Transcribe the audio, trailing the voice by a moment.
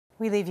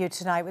We leave you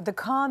tonight with the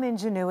calm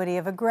ingenuity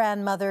of a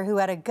grandmother who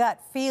had a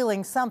gut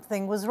feeling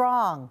something was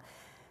wrong.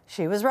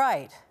 She was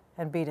right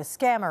and beat a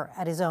scammer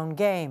at his own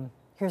game.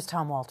 Here's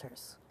Tom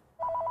Walters.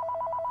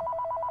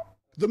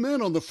 The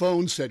man on the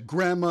phone said,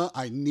 "Grandma,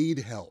 I need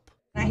help."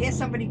 I hear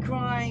somebody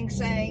crying,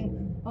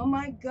 saying, "Oh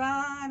my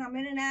God, I'm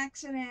in an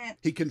accident."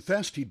 He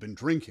confessed he'd been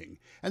drinking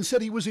and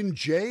said he was in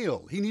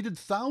jail. He needed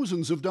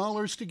thousands of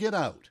dollars to get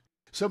out.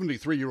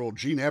 73-year-old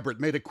Jean Ebert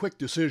made a quick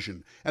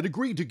decision and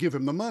agreed to give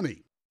him the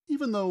money,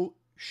 even though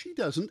she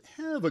doesn't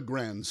have a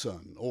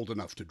grandson old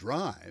enough to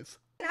drive.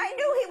 I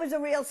knew he was a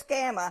real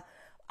scammer.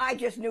 I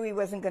just knew he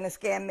wasn't going to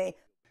scam me.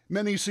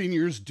 Many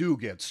seniors do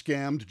get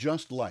scammed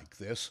just like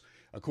this,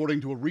 according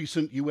to a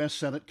recent U.S.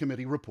 Senate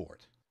committee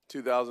report.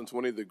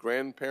 2020, the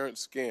grandparent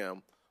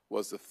scam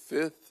was the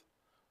 5th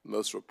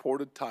most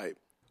reported type.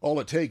 All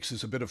it takes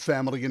is a bit of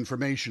family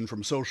information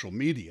from social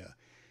media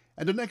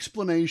and an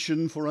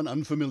explanation for an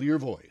unfamiliar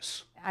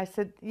voice. I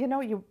said, "You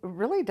know, you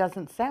really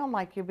doesn't sound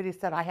like you," but he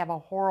said, "I have a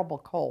horrible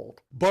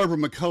cold." Barbara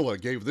McCullough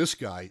gave this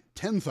guy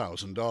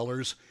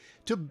 $10,000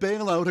 to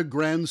bail out a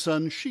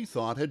grandson she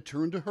thought had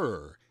turned to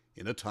her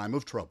in a time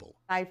of trouble.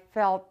 I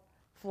felt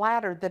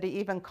flattered that he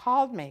even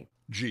called me.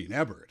 Jean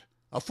Ebert,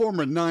 a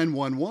former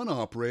 911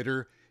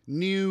 operator,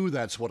 knew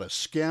that's what a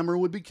scammer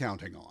would be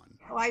counting on.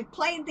 I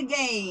played the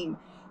game,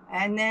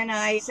 and then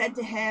I said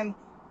to him,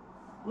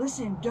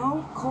 "Listen,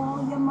 don't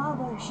call your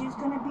mother. She's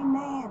going to be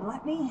mad.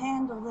 Let me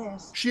handle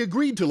this." She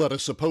agreed to let a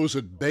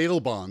supposed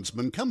bail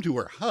bondsman come to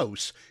her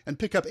house and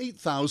pick up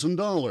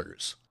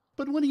 $8,000.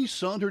 But when he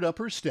sauntered up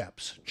her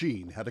steps,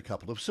 Jean had a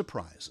couple of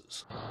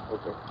surprises.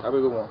 Okay, have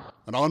a good one.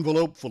 An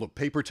envelope full of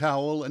paper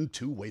towel and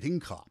 2 waiting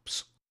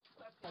cops.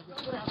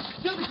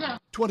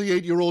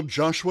 28-year-old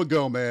Joshua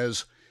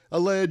Gomez,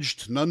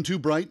 alleged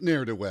none-too-bright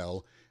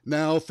ne'er-do-well,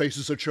 now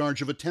faces a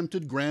charge of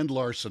attempted grand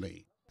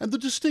larceny and the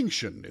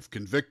distinction, if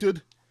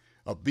convicted,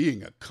 of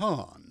being a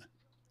con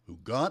who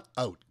got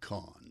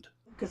out-conned.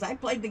 Because I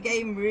played the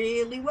game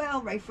really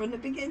well right from the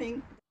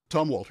beginning.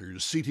 Tom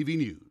Walters, CTV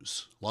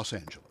News, Los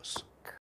Angeles.